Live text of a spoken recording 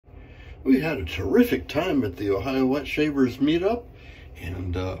We had a terrific time at the Ohio Wetshavers Meetup,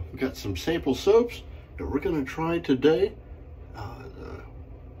 and we got some sample soaps that we're going to try today.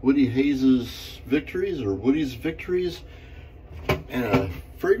 Woody Hayes' Victories, or Woody's Victories, and a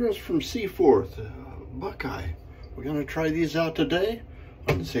fragrance from Seaforth, Buckeye. We're going to try these out today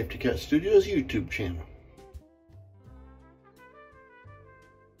on the Safety Cat Studios YouTube channel.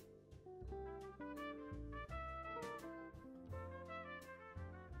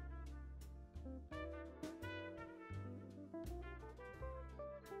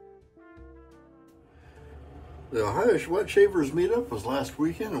 The Ohio Wetshavers Meetup was last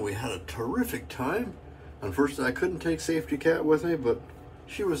weekend, and we had a terrific time. Unfortunately, I couldn't take Safety Cat with me, but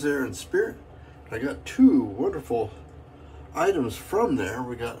she was there in spirit. I got two wonderful items from there.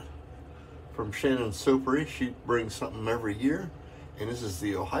 We got from Shannon Sopery. She brings something every year, and this is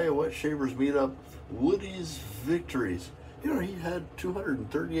the Ohio Wetshavers Meetup Woody's Victories. You know, he had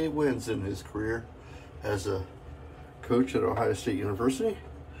 238 wins in his career as a coach at Ohio State University,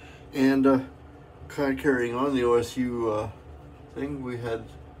 and kind of carrying on the OSU thing, we had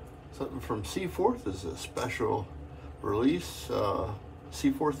something from Seaforth as a special release,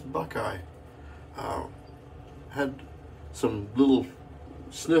 Seaforth Buckeye. Had some little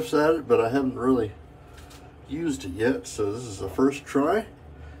sniffs at it, but I haven't really used it yet, so this is the first try.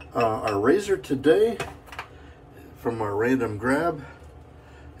 Our razor today from our random grab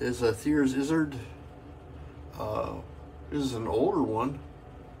is a Thiers's Izzard. This is an older one.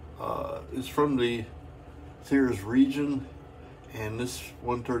 It's from the Thiers region, and this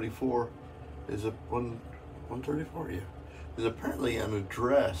 134 is a 134, yeah, is apparently an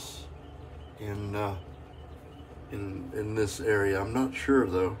address in this area. I'm not sure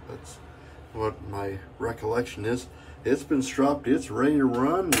though. That's what my recollection is. It's been stropped. It's ready to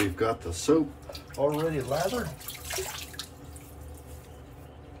run. We've got the soap already lathered,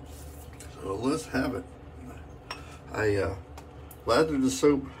 so let's have it. I lathered the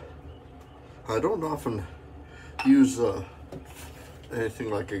soap. I don't often use anything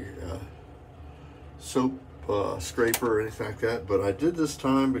like a soap scraper or anything like that, but I did this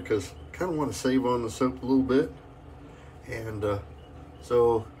time because I kind of want to save on the soap a little bit, and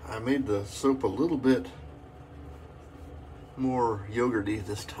so I made the soap a little bit more yogurty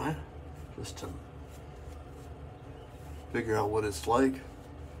this time, just to figure out what it's like.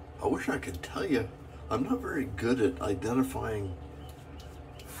 I wish I could tell you. I'm not very good at identifying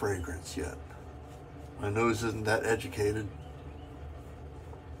fragrance yet. My nose isn't that educated.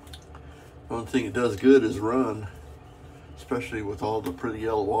 One thing it does good is run, especially with all the pretty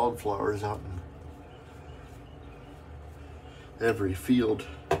yellow wildflowers out in every field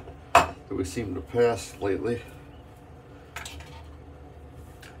that we seem to pass lately.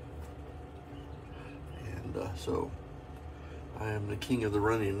 And so I am the king of the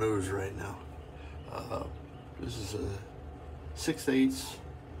runny nose right now. This is a 6/8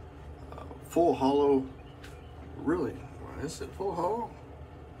 full hollow. Really? Is it full hollow?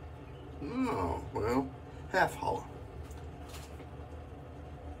 No, well, half hollow.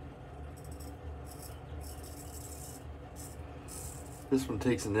 This one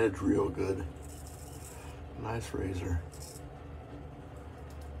takes an edge real good. Nice razor.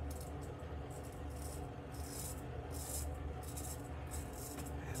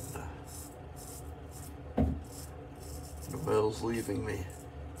 And Noelle's leaving me.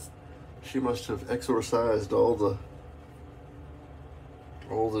 She must have exorcised all the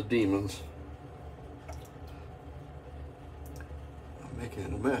demons. I'm making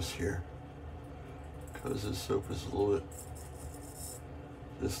a mess here because this soap is a little bit,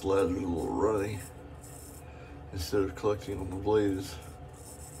 this lather's a little runny. Instead of collecting on the blades,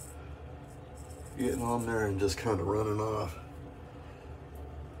 getting on there and just kind of running off.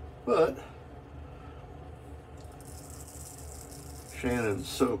 But Shannon's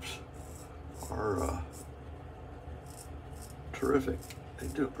soaps are terrific. They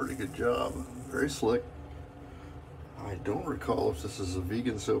do a pretty good job. Very slick. I don't recall if this is a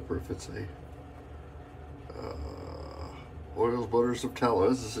vegan soap or if it's a oils, butters of tallow.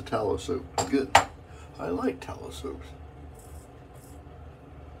 This is a tallow soap. Good. I like tallow soaps.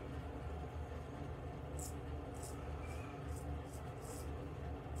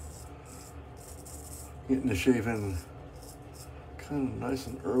 Getting to shave in kind of nice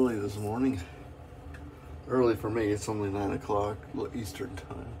and early this morning. Early for me, it's only 9 o'clock Eastern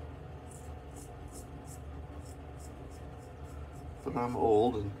time. But I'm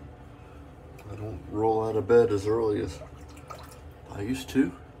old and I don't roll out of bed as early as I used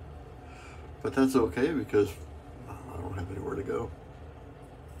to. But that's okay because I don't have anywhere to go.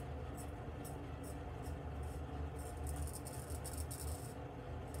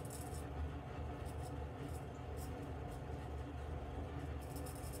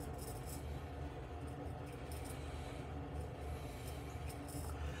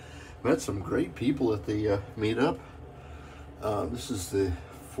 Met some great people at the meetup. This is the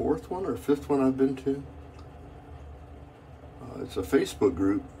fourth one or fifth one I've been to. It's a Facebook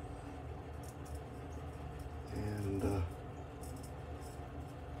group, and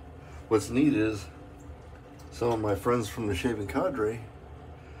what's neat is some of my friends from the shaving cadre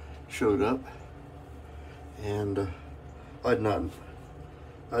showed up, and I'd not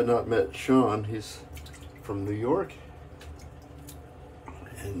met Sean. He's from New York,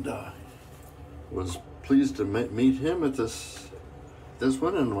 and was pleased to meet him at this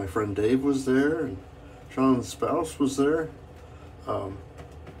one. And my friend Dave was there, and Sean's spouse was there. I'm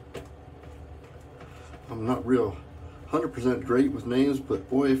not real 100% great with names, but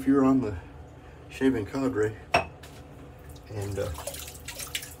boy, if you're on the shaving cadre, and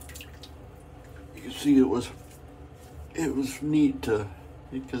you can see it was neat to,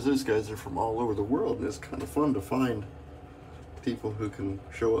 because those guys are from all over the world, and it's kind of fun to find people who can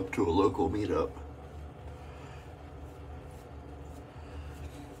show up to a local meetup.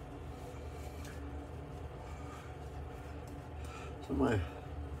 So my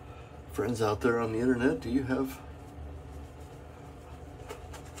friends out there on the internet, do you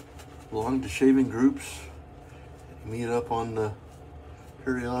belong to shaving groups? Meet up on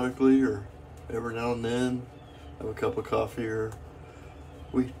periodically or every now and then, have a cup of coffee, or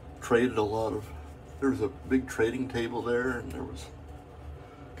we traded a lot of, there was a big trading table there, and there was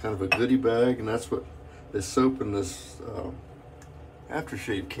kind of a goodie bag, and that's what this soap and this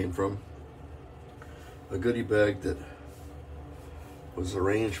aftershave came from. A goodie bag that was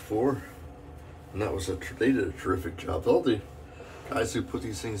arranged for, and that was they did a terrific job. All the guys who put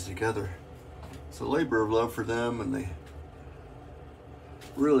these things together, it's a labor of love for them, and they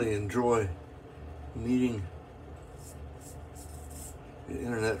really enjoy meeting the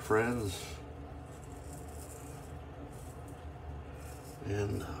internet friends,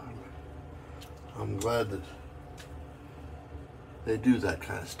 and I'm glad that they do that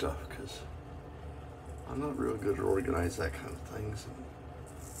kind of stuff, because I'm not real good at organize that kind of things.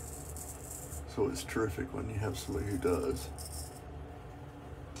 So it's terrific when you have somebody who does.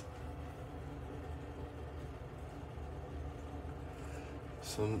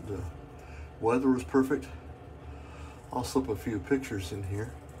 The weather was perfect. I'll slip a few pictures in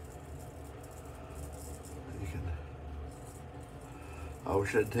here. I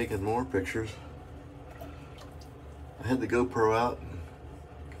wish I'd taken more pictures. I had the GoPro out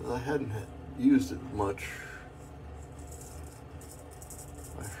because I hadn't used it much.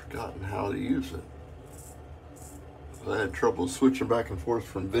 I've forgotten how to use it. I had trouble switching back and forth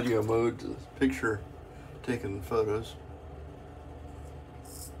from video mode to picture taking photos.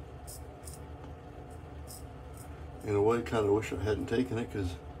 In a way, kind of wish I hadn't taken it,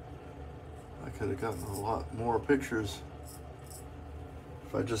 because I could have gotten a lot more pictures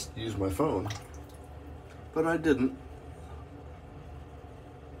if I just used my phone. But I didn't.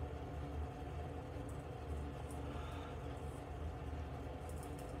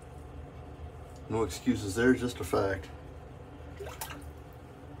 No excuses there, just a fact. Let's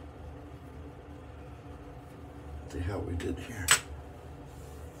see how we did here.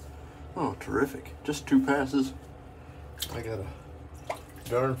 Oh, terrific. Just 2 passes. I got a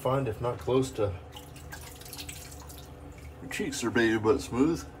darn fine, if not close to. Your cheeks are baby butt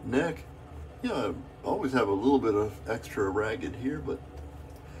smooth. Neck. Yeah, I always have a little bit of extra ragged here, but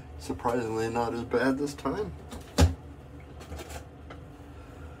surprisingly not as bad this time.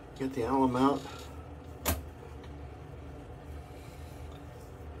 Get the alum out.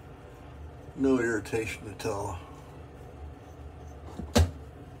 No irritation at all.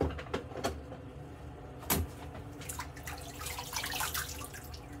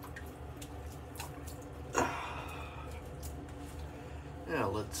 Yeah,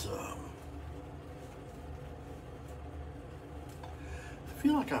 let's I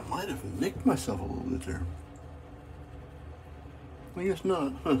feel like I might have nicked myself a little bit there. I guess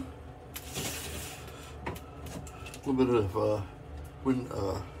not, huh? A little bit of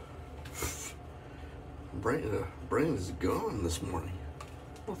brain is gone this morning.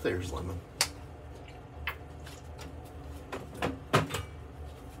 Well, there's lemon.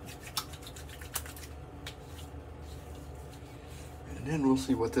 And then we'll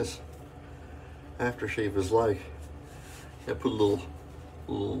see what this aftershave is like. I put a little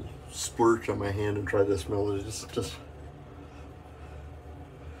splurge on my hand and try to smell it. Just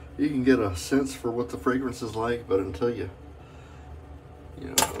you can get a sense for what the fragrance is like, but until you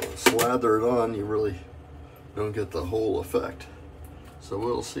slather it on, you really don't get the whole effect. So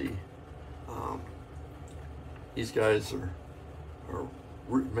we'll see. These guys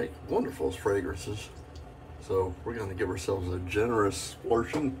make wonderful fragrances. So we're going to give ourselves a generous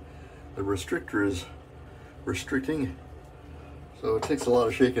splurging the restrictor is restricting, so it takes a lot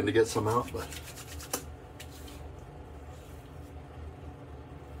of shaking to get some out, but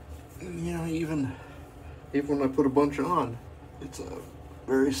you know, even when I put a bunch on, it's a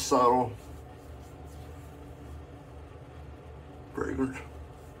very subtle fragrance,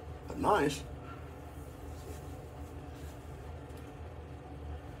 but nice.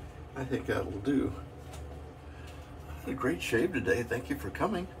 I think that'll do. I had a great shave today. Thank you for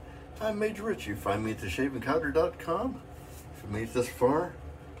coming. I'm Major Rich. You find me at theshavingcountry.com. If you made it this far,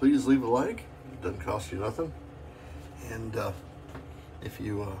 please leave a like. It doesn't cost you nothing. And if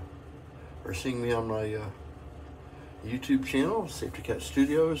you are seeing me on my YouTube channel, Safety Cat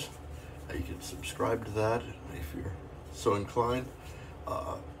Studios, you can subscribe to that if you're so inclined.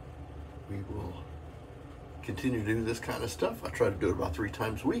 We will continue to do this kind of stuff. I try to do it about 3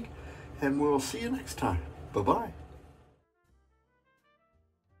 times a week, and we'll see you next time. Bye-bye.